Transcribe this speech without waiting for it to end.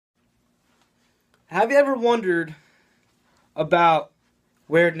Have you ever wondered about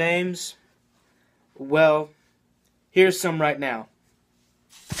weird names? Well, here's some right now.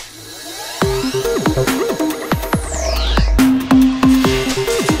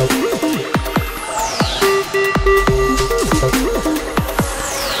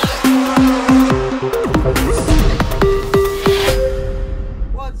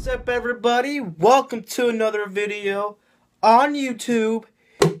 What's up, everybody? Welcome to another video on YouTube.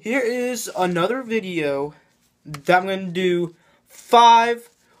 Here is another video that I'm going to do 5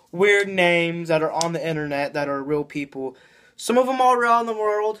 weird names that are on the internet that are real people. Some of them are around the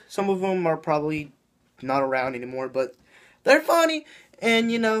world. Some of them are probably not around anymore, but they're funny.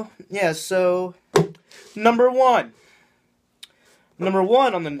 And, yeah, so number one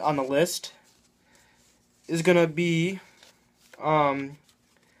on the list is going to be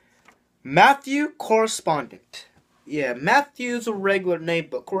Matthew Correspondent. Yeah, Matthew's a regular name,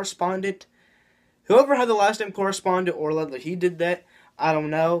 but Correspondent, whoever had the last name Correspondent, or whether he did that, I don't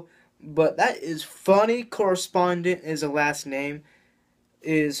know. But that is funny. Correspondent is a last name.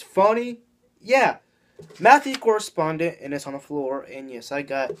 Is funny. Yeah. Matthew Correspondent, and it's on the floor. And yes, I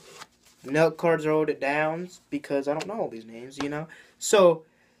got note cards, wrote it down, because I don't know all these names, So,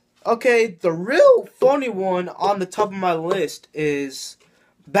 okay, the real funny one on the top of my list is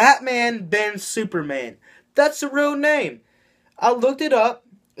Batman Ben Superman. That's a real name. I looked it up.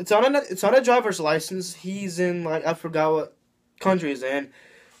 It's on a driver's license. He's in, I forgot what country he's in.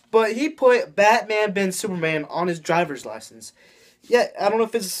 But he put Batman Ben Superman on his driver's license. Yeah, I don't know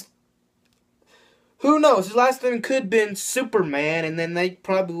if it's... Who knows? His last name could have been Superman, and then they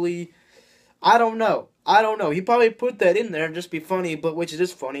probably... I don't know. He probably put that in there and just be funny, but which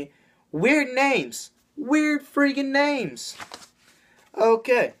is funny. Weird names. Weird freaking names.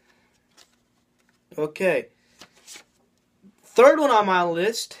 Okay. Third one on my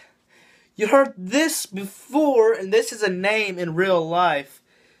list. You heard this before, and this is a name in real life.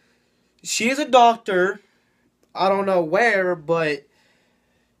 She's a doctor. I don't know where, but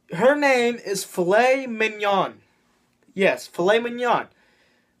her name is Filet Mignon. Yes, Filet Mignon.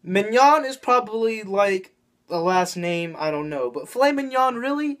 Mignon is probably like the last name, I don't know. But Filet Mignon,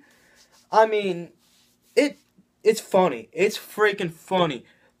 really? I mean, it's funny. It's freaking funny.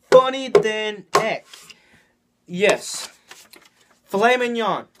 Funny than heck. Yes. Filet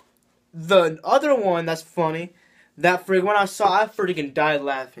Mignon. The other one that's funny, when I saw, I freaking died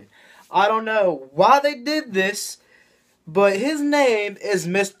laughing. I don't know why they did this, but his name is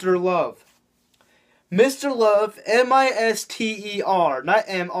Mr. Love. Mr. Love, M-I-S-T-E-R, not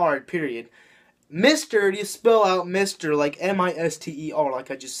M-R, period. Mr., you spell out Mr. like M-I-S-T-E-R, like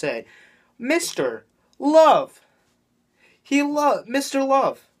I just said. Mr. Love. Mr.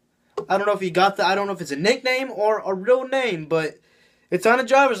 Love. I don't know if he got that. I don't know if it's a nickname or a real name, but it's on a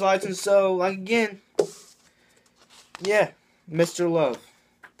driver's license, so, again, yeah, Mr. Love.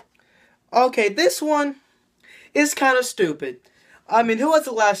 Okay, this one is kind of stupid. I mean, who has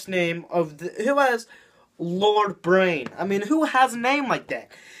the last name who has Lord Brain? I mean, who has a name like that?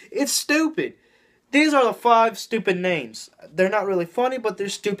 It's stupid. These are the 5 stupid names. They're not really funny, but they're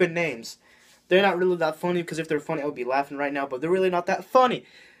stupid names. They're not really that funny, because if they're funny, I would be laughing right now, but they're really not that funny.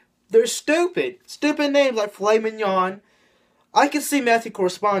 They're stupid. Stupid names like Filet Mignon. I can see Matthew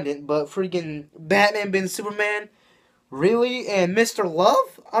Correspondent, but freaking Batman Ben Superman, really? And Mr.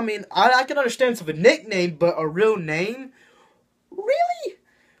 Love? I mean, I can understand it's a nickname, but a real name? Really?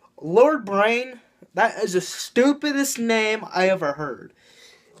 Lord Brain? That is the stupidest name I ever heard.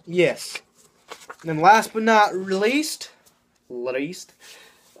 Yes. And last but not least,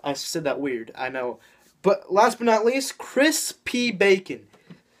 I said that weird, I know. But last but not least, Chris P. Bacon.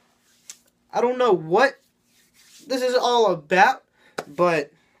 I don't know what this is all about,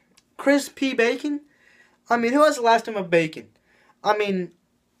 but Chris P. Bacon? I mean, who has the last name of Bacon? I mean,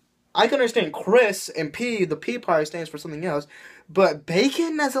 I can understand Chris and P, the P probably stands for something else, but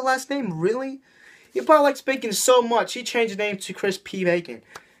Bacon as a last name, really? He probably likes bacon so much, he changed his name to Chris P. Bacon,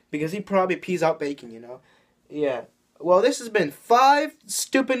 because he probably pees out bacon, Yeah. Well, this has been 5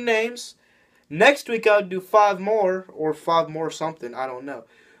 stupid names. Next week I'll do 5 more, or 5 more something, I don't know.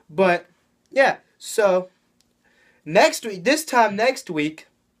 But, yeah, so, next week,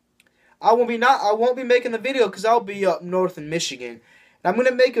 I won't be making the video because I'll be up north in Michigan. And I'm going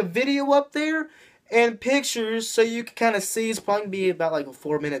to make a video up there and pictures so you can kind of see. It's probably going to be about like a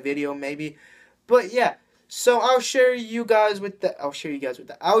 4-minute video maybe. But yeah, so I'll share you guys with that.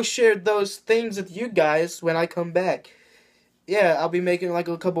 I'll share those things with you guys when I come back. Yeah, I'll be making like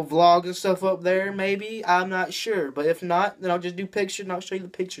a couple vlogs and stuff up there maybe. I'm not sure. But if not, then I'll just do pictures and I'll show you the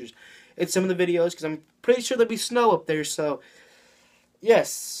pictures in some of the videos because I'm pretty sure there'll be snow up there. So,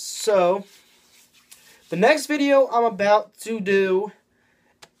 yes. So, The next video I'm about to do,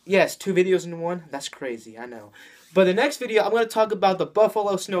 yes, 2 videos in one. That's crazy, I know. But the next video, I'm going to talk about the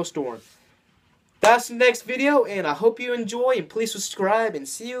Buffalo snowstorm. That's the next video, and I hope you enjoy, and please subscribe, and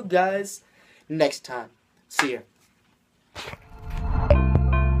see you guys next time. See ya.